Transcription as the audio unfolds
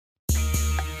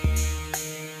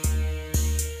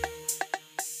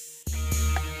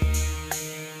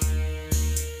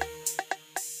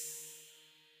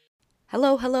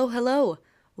Hello, hello, hello!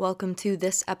 Welcome to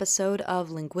this episode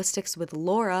of Linguistics with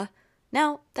Laura.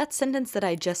 Now, that sentence that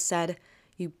I just said,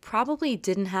 you probably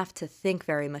didn't have to think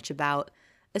very much about,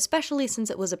 especially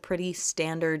since it was a pretty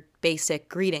standard, basic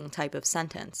greeting type of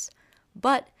sentence.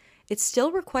 But it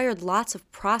still required lots of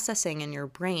processing in your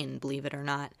brain, believe it or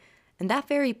not, and that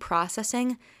very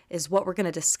processing is what we're going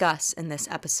to discuss in this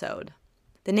episode.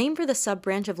 The name for the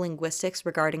sub-branch of linguistics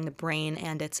regarding the brain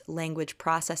and its language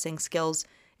processing skills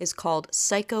is called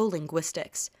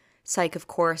psycholinguistics. Psych, of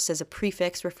course, is a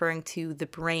prefix referring to the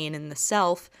brain and the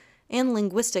self, and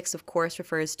linguistics, of course,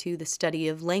 refers to the study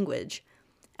of language.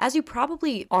 As you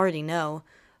probably already know,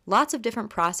 lots of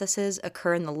different processes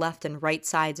occur in the left and right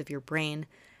sides of your brain,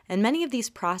 and many of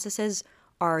these processes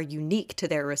are unique to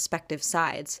their respective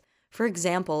sides. For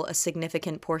example, a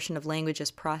significant portion of language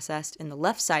is processed in the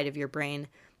left side of your brain,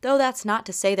 though that's not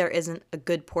to say there isn't a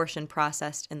good portion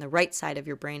processed in the right side of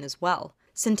your brain as well.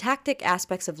 Syntactic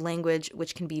aspects of language,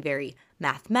 which can be very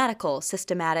mathematical,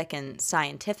 systematic, and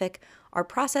scientific, are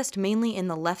processed mainly in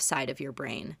the left side of your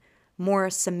brain. More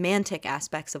semantic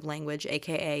aspects of language,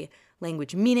 aka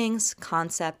language meanings,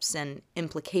 concepts, and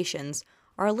implications,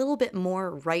 are a little bit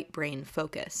more right brain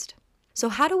focused. So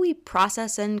how do we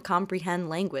process and comprehend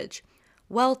language?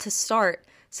 Well, to start,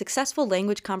 successful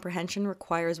language comprehension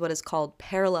requires what is called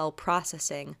parallel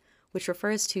processing, which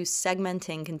refers to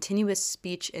segmenting continuous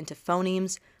speech into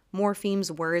phonemes,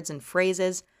 morphemes, words, and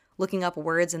phrases, looking up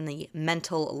words in the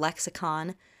mental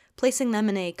lexicon, placing them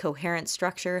in a coherent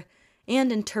structure, and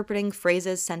interpreting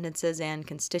phrases, sentences, and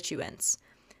constituents.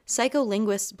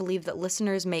 Psycholinguists believe that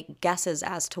listeners make guesses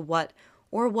as to what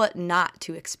or what not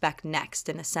to expect next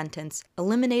in a sentence,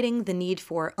 eliminating the need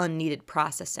for unneeded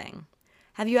processing.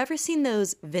 Have you ever seen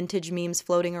those vintage memes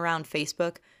floating around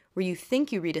Facebook where you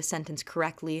think you read a sentence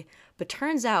correctly, but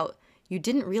turns out you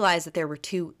didn't realize that there were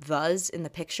two thes in the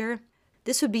picture?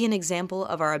 This would be an example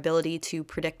of our ability to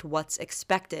predict what's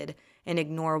expected and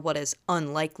ignore what is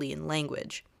unlikely in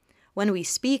language. When we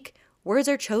speak, words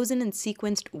are chosen and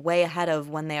sequenced way ahead of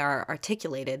when they are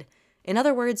articulated. In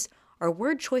other words, our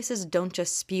word choices don't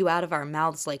just spew out of our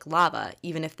mouths like lava,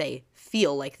 even if they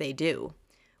feel like they do.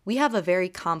 We have a very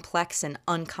complex and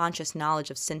unconscious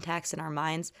knowledge of syntax in our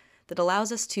minds that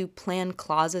allows us to plan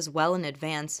clauses well in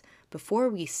advance before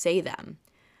we say them.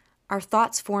 Our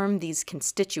thoughts form these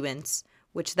constituents,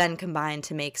 which then combine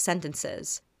to make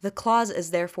sentences. The clause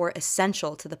is therefore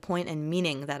essential to the point and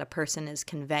meaning that a person is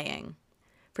conveying.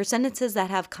 For sentences that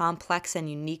have complex and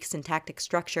unique syntactic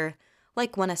structure,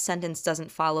 like when a sentence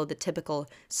doesn't follow the typical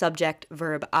subject,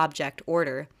 verb, object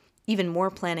order, even more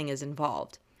planning is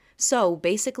involved. So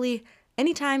basically,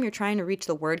 anytime you're trying to reach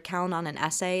the word count on an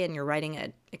essay and you're writing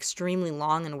an extremely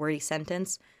long and wordy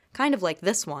sentence, kind of like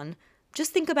this one,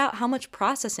 just think about how much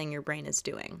processing your brain is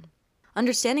doing.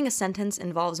 Understanding a sentence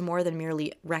involves more than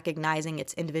merely recognizing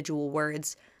its individual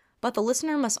words, but the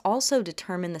listener must also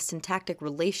determine the syntactic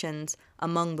relations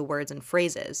among the words and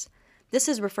phrases. This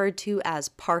is referred to as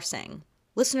parsing.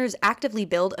 Listeners actively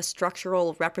build a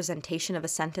structural representation of a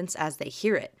sentence as they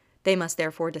hear it. They must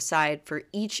therefore decide for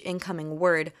each incoming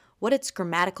word what its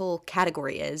grammatical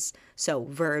category is, so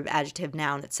verb, adjective,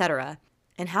 noun, etc.,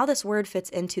 and how this word fits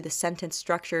into the sentence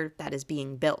structure that is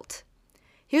being built.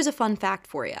 Here's a fun fact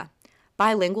for you.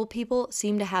 Bilingual people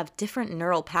seem to have different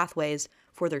neural pathways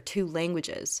for their two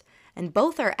languages, and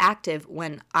both are active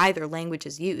when either language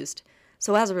is used.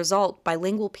 So as a result,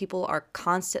 bilingual people are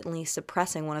constantly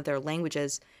suppressing one of their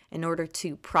languages in order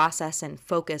to process and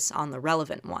focus on the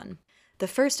relevant one. The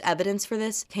first evidence for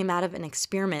this came out of an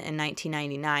experiment in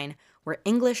 1999 where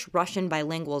English-Russian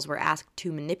bilinguals were asked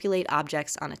to manipulate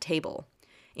objects on a table.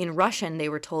 In Russian, they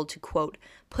were told to, quote,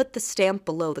 put the stamp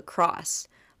below the cross.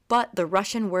 But the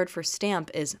Russian word for stamp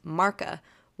is marka,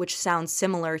 which sounds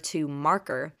similar to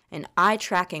marker, and eye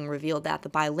tracking revealed that the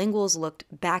bilinguals looked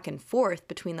back and forth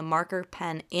between the marker,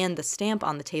 pen, and the stamp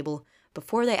on the table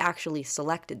before they actually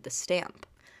selected the stamp.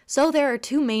 So there are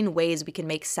two main ways we can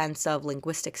make sense of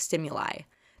linguistic stimuli.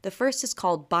 The first is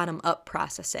called bottom-up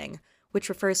processing, which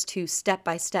refers to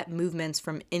step-by-step movements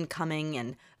from incoming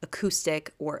and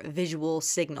acoustic or visual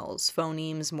signals,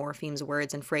 phonemes, morphemes,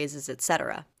 words, and phrases,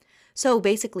 etc. So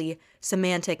basically,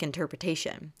 semantic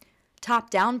interpretation.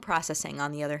 Top-down processing,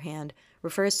 on the other hand,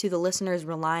 refers to the listeners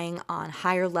relying on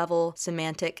higher-level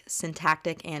semantic,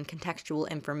 syntactic, and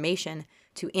contextual information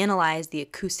to analyze the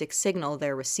acoustic signal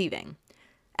they're receiving.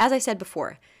 As I said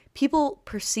before, people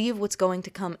perceive what's going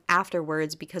to come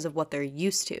afterwards because of what they're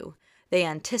used to. They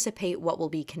anticipate what will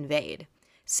be conveyed.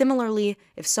 Similarly,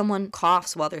 if someone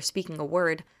coughs while they're speaking a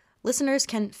word, listeners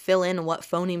can fill in what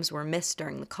phonemes were missed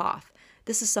during the cough.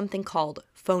 This is something called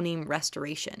phoneme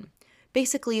restoration.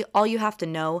 Basically, all you have to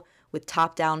know with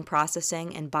top-down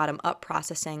processing and bottom-up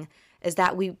processing is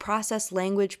that we process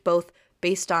language both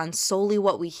based on solely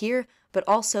what we hear, but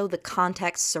also the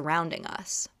context surrounding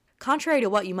us. Contrary to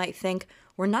what you might think,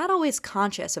 we're not always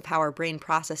conscious of how our brain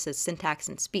processes syntax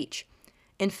and speech.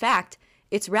 In fact,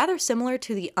 it's rather similar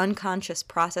to the unconscious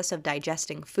process of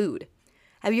digesting food.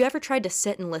 Have you ever tried to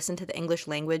sit and listen to the English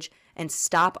language and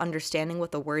stop understanding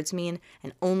what the words mean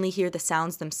and only hear the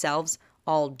sounds themselves,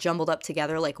 all jumbled up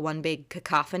together like one big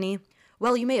cacophony?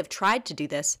 Well, you may have tried to do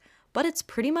this, but it's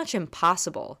pretty much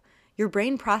impossible. Your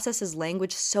brain processes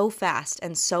language so fast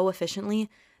and so efficiently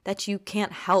that you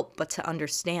can't help but to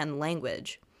understand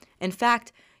language. In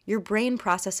fact, your brain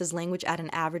processes language at an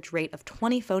average rate of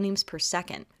 20 phonemes per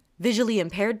second. Visually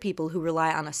impaired people who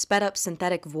rely on a sped-up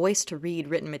synthetic voice to read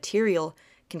written material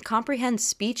can comprehend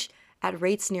speech at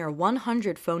rates near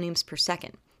 100 phonemes per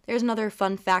second. There's another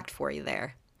fun fact for you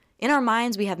there. In our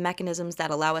minds, we have mechanisms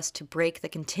that allow us to break the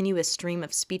continuous stream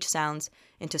of speech sounds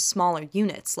into smaller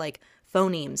units like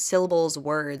phonemes, syllables,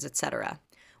 words, etc.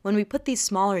 When we put these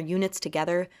smaller units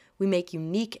together, we make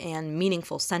unique and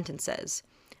meaningful sentences.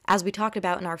 As we talked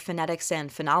about in our phonetics and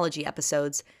phonology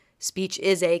episodes, speech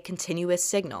is a continuous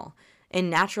signal. In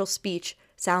natural speech,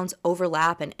 sounds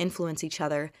overlap and influence each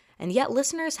other, and yet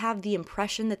listeners have the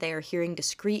impression that they are hearing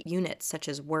discrete units such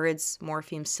as words,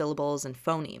 morphemes, syllables, and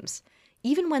phonemes.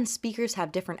 Even when speakers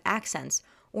have different accents,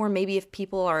 or maybe if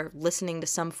people are listening to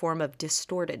some form of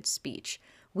distorted speech,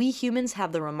 we humans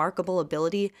have the remarkable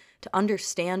ability to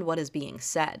understand what is being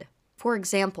said. For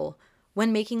example,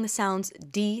 when making the sounds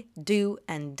d, do,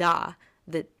 and da,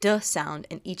 the d sound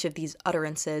in each of these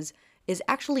utterances is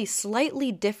actually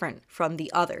slightly different from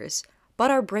the others,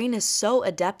 but our brain is so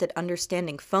adept at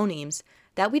understanding phonemes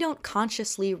that we don't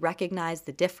consciously recognize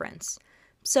the difference.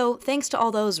 So thanks to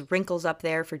all those wrinkles up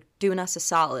there for doing us a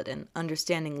solid in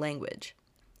understanding language.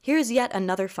 Here's yet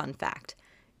another fun fact.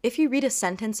 If you read a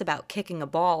sentence about kicking a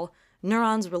ball,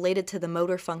 neurons related to the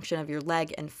motor function of your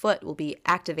leg and foot will be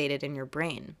activated in your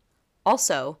brain.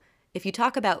 Also, if you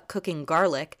talk about cooking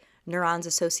garlic, neurons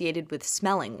associated with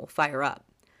smelling will fire up.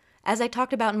 As I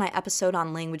talked about in my episode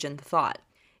on language and thought,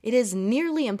 it is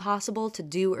nearly impossible to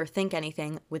do or think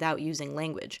anything without using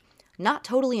language. Not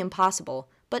totally impossible,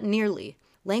 but nearly.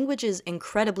 Language is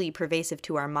incredibly pervasive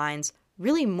to our minds,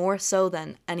 really more so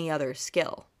than any other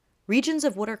skill. Regions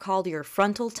of what are called your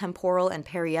frontal, temporal, and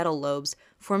parietal lobes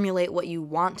formulate what you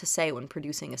want to say when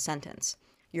producing a sentence.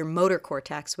 Your motor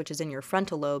cortex, which is in your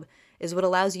frontal lobe, is what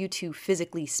allows you to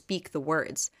physically speak the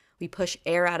words. We push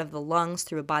air out of the lungs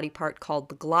through a body part called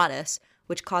the glottis,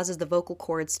 which causes the vocal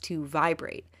cords to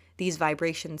vibrate. These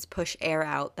vibrations push air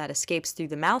out that escapes through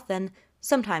the mouth and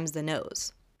sometimes the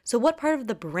nose. So what part of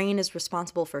the brain is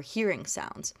responsible for hearing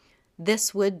sounds?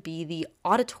 This would be the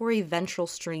auditory ventral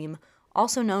stream,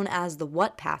 also known as the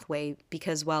what pathway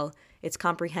because, well, it's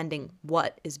comprehending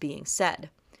what is being said.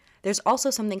 There's also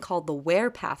something called the where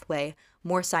pathway,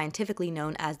 more scientifically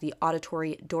known as the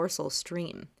auditory dorsal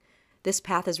stream. This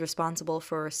path is responsible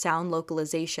for sound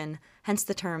localization, hence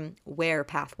the term where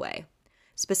pathway.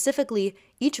 Specifically,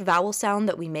 each vowel sound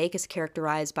that we make is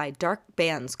characterized by dark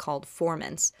bands called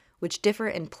formants, which differ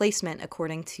in placement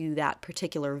according to that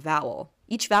particular vowel.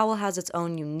 Each vowel has its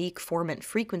own unique formant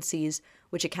frequencies,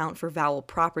 which account for vowel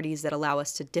properties that allow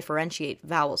us to differentiate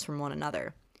vowels from one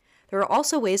another. There are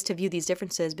also ways to view these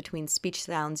differences between speech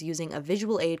sounds using a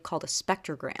visual aid called a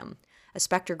spectrogram. A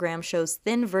spectrogram shows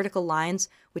thin vertical lines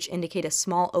which indicate a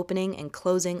small opening and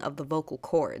closing of the vocal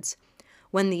cords.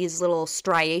 When these little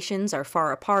striations are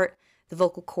far apart, the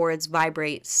vocal cords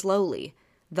vibrate slowly,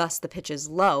 thus the pitch is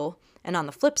low, and on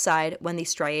the flip side, when these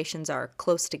striations are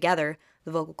close together,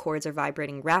 the vocal cords are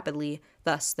vibrating rapidly,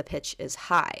 thus the pitch is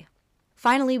high.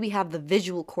 Finally, we have the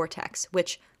visual cortex,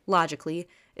 which, logically,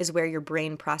 is where your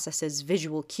brain processes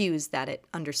visual cues that it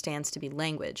understands to be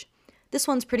language. This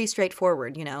one's pretty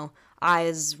straightforward,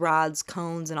 eyes, rods,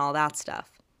 cones, and all that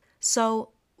stuff. So,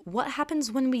 what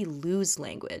happens when we lose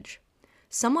language?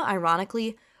 Somewhat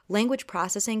ironically, language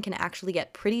processing can actually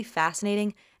get pretty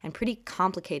fascinating and pretty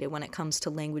complicated when it comes to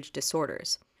language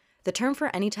disorders. The term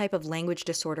for any type of language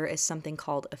disorder is something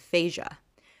called aphasia.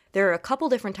 There are a couple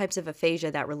different types of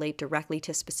aphasia that relate directly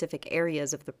to specific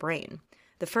areas of the brain.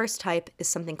 The first type is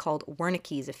something called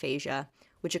Wernicke's aphasia,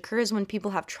 which occurs when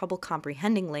people have trouble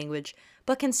comprehending language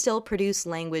but can still produce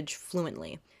language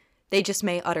fluently. They just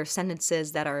may utter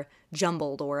sentences that are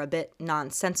jumbled or a bit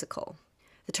nonsensical.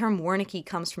 The term Wernicke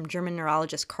comes from German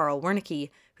neurologist Karl Wernicke,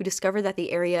 who discovered that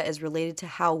the area is related to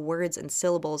how words and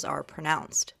syllables are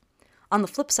pronounced. On the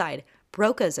flip side,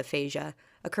 Broca's aphasia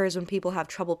occurs when people have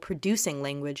trouble producing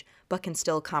language but can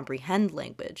still comprehend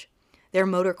language. Their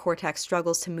motor cortex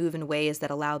struggles to move in ways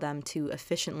that allow them to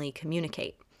efficiently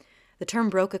communicate. The term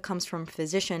Broca comes from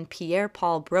physician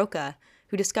Pierre-Paul Broca,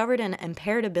 who discovered an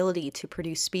impaired ability to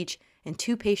produce speech in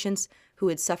 2 patients who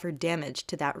had suffered damage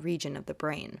to that region of the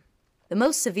brain. The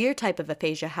most severe type of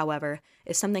aphasia, however,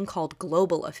 is something called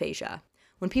global aphasia.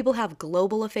 When people have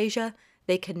global aphasia,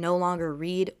 they can no longer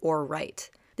read or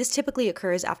write. This typically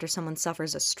occurs after someone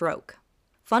suffers a stroke.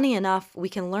 Funny enough, we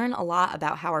can learn a lot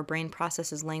about how our brain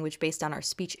processes language based on our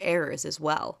speech errors as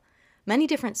well. Many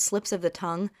different slips of the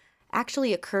tongue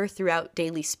actually occur throughout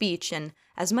daily speech, and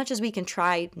as much as we can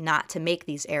try not to make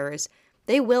these errors,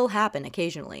 they will happen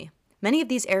occasionally. Many of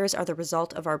these errors are the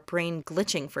result of our brain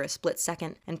glitching for a split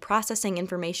second and processing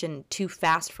information too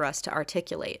fast for us to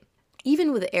articulate.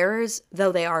 Even with errors,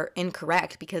 though they are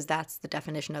incorrect because that's the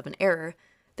definition of an error,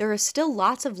 there are still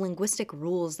lots of linguistic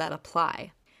rules that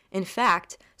apply. In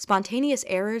fact, spontaneous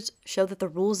errors show that the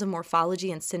rules of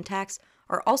morphology and syntax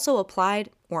are also applied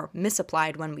or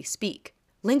misapplied when we speak.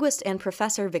 Linguist and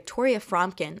Professor Victoria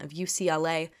Fromkin of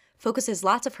UCLA focuses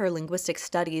lots of her linguistic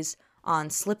studies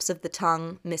on slips of the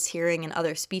tongue, mishearing, and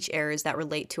other speech errors that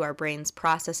relate to our brain's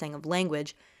processing of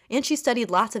language, and she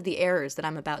studied lots of the errors that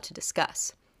I'm about to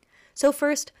discuss. So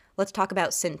first, let's talk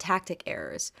about syntactic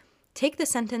errors. Take the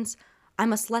sentence, "I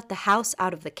must let the house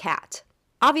out of the cat."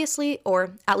 Obviously,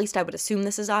 or at least I would assume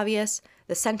this is obvious,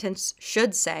 the sentence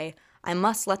should say, "I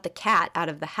must let the cat out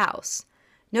of the house."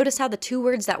 Notice how the 2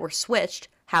 words that were switched,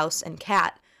 house and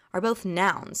cat, are both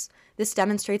nouns. This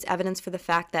demonstrates evidence for the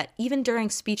fact that even during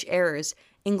speech errors,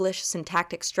 English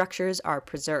syntactic structures are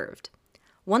preserved.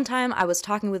 One time I was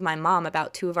talking with my mom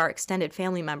about 2 of our extended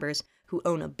family members who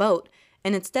own a boat,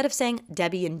 and instead of saying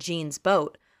Debbie and Jean's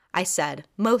boat, I said,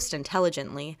 most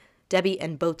intelligently, Debbie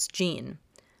and boat's Jean.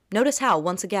 Notice how,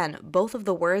 once again, both of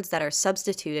the words that are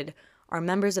substituted are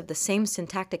members of the same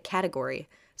syntactic category,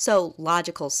 so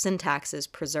logical syntax is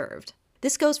preserved.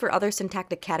 This goes for other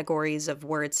syntactic categories of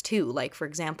words too, like for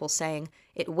example saying,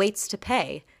 "It waits to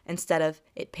pay," instead of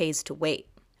 "it pays to wait."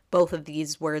 Both of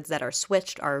these words that are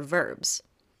switched are verbs.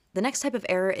 The next type of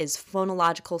error is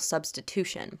phonological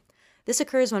substitution. This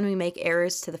occurs when we make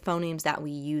errors to the phonemes that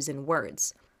we use in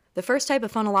words. The first type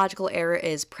of phonological error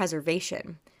is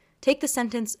preservation. Take the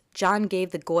sentence, "John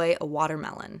gave the boy a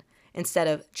watermelon," instead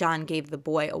of "John gave the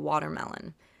boy a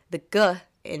watermelon." The g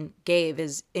in gave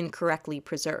is incorrectly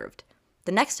preserved.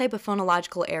 The next type of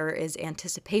phonological error is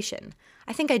anticipation.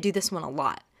 I think I do this one a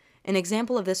lot. An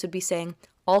example of this would be saying,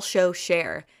 "I'll show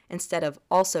share," instead of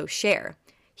 "also share."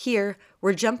 Here,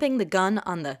 we're jumping the gun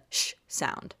on the sh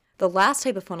sound. The last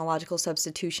type of phonological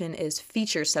substitution is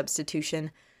feature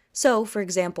substitution. So, for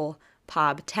example,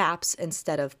 Pob taps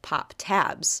instead of Pop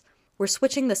tabs. We're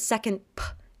switching the second p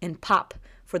in pop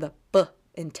for the b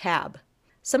in tab.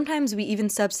 Sometimes we even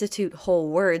substitute whole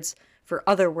words for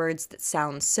other words that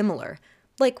sound similar,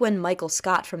 like when Michael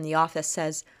Scott from The Office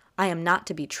says, "I am not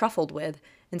to be truffled with,"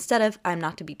 instead of "I'm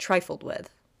not to be trifled with."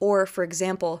 Or, for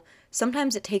example,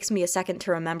 sometimes it takes me a second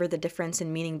to remember the difference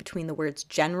in meaning between the words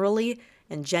generally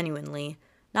and genuinely,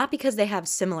 not because they have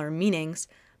similar meanings,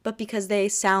 but because they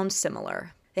sound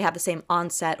similar. They have the same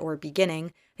onset or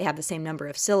beginning, they have the same number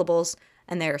of syllables,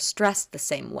 and they are stressed the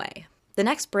same way. The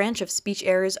next branch of speech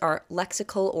errors are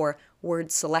lexical or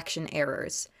word selection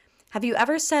errors. Have you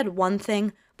ever said one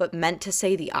thing but meant to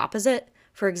say the opposite?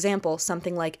 For example,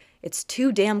 something like, "It's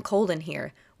too damn cold in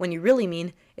here," when you really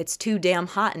mean, "It's too damn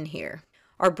hot in here."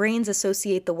 Our brains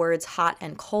associate the words hot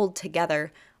and cold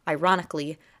together,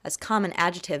 ironically, as common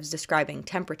adjectives describing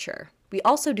temperature. We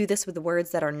also do this with the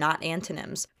words that are not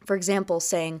antonyms. For example,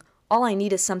 saying, "All I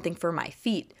need is something for my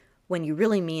feet," when you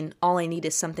really mean, "All I need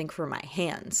is something for my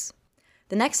hands."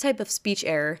 The next type of speech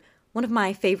error, one of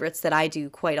my favorites that I do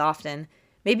quite often,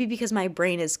 maybe because my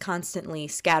brain is constantly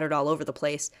scattered all over the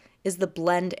place, is the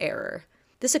blend error.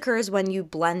 This occurs when you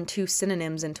blend 2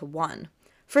 synonyms into one.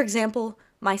 For example,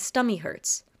 "My stummy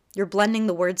hurts." You're blending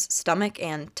the words stomach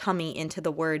and tummy into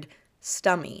the word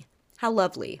stummy. How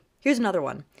lovely. Here's another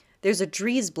one. "There's a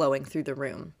dreeze blowing through the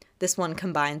room." This one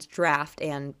combines draft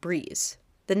and breeze.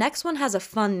 The next one has a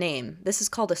fun name. This is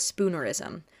called a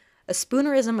spoonerism. A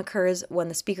spoonerism occurs when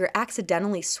the speaker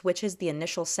accidentally switches the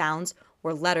initial sounds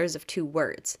or letters of 2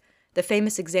 words. The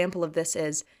famous example of this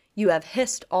is, "You have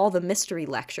hissed all the mystery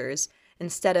lectures,"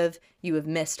 instead of "You have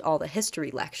missed all the history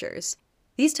lectures."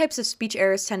 These types of speech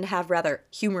errors tend to have rather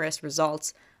humorous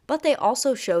results, but they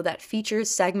also show that features,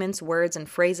 segments, words, and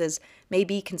phrases may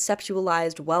be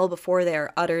conceptualized well before they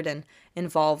are uttered and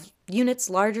involve units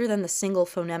larger than the single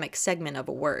phonemic segment of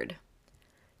a word.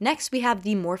 Next, we have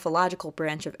the morphological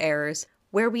branch of errors,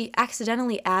 where we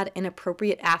accidentally add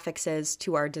inappropriate affixes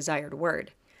to our desired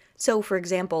word. So, for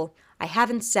example, I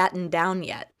haven't satin down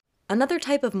yet. Another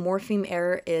type of morpheme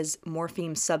error is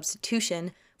morpheme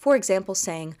substitution, for example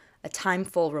saying a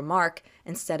timeful remark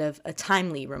instead of a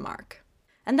timely remark.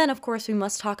 And then, of course, we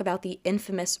must talk about the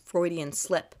infamous Freudian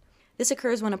slip. This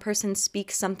occurs when a person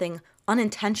speaks something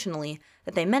unintentionally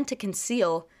that they meant to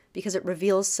conceal because it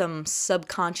reveals some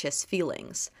subconscious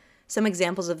feelings. Some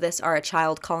examples of this are a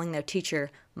child calling their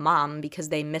teacher mom because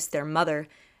they miss their mother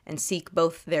and seek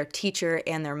both their teacher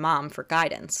and their mom for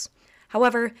guidance.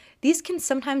 However, these can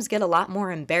sometimes get a lot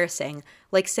more embarrassing,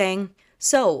 like saying,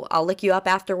 "So, I'll lick you up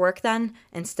after work then,"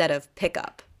 instead of "pick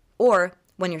up." Or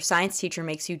when your science teacher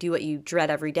makes you do what you dread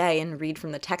every day and read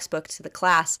from the textbook to the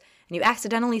class, and you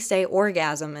accidentally say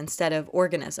orgasm instead of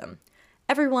organism.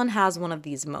 Everyone has one of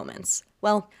these moments.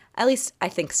 Well, at least I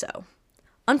think so.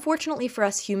 Unfortunately for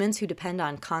us humans who depend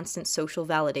on constant social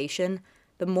validation,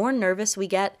 the more nervous we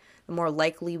get, the more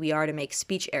likely we are to make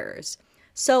speech errors.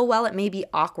 So while it may be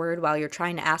awkward while you're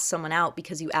trying to ask someone out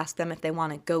because you ask them if they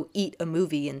want to go eat a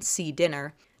movie and see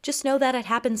dinner, just know that it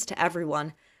happens to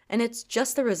everyone, and it's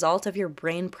just the result of your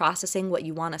brain processing what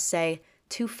you want to say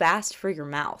too fast for your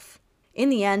mouth. In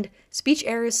the end, speech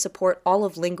errors support all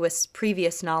of linguists'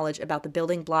 previous knowledge about the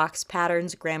building blocks,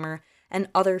 patterns, grammar, and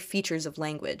other features of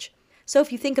language. So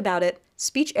if you think about it,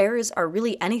 speech errors are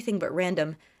really anything but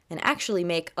random and actually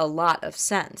make a lot of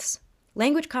sense.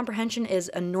 Language comprehension is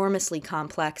enormously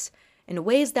complex in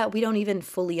ways that we don't even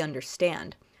fully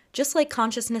understand. Just like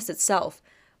consciousness itself,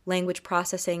 language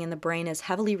processing in the brain is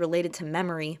heavily related to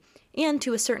memory, and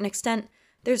to a certain extent,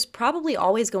 there's probably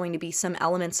always going to be some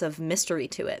elements of mystery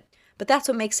to it. But that's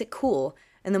what makes it cool,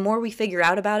 and the more we figure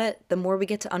out about it, the more we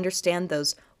get to understand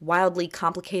those wildly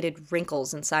complicated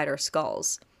wrinkles inside our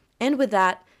skulls. And with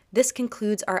that, this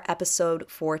concludes our episode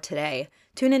for today.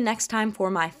 Tune in next time for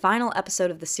my final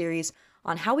episode of the series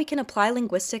on how we can apply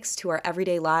linguistics to our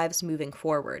everyday lives moving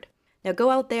forward. Now go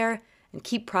out there and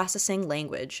keep processing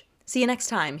language. See you next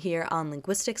time here on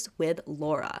Linguistics with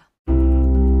Laura.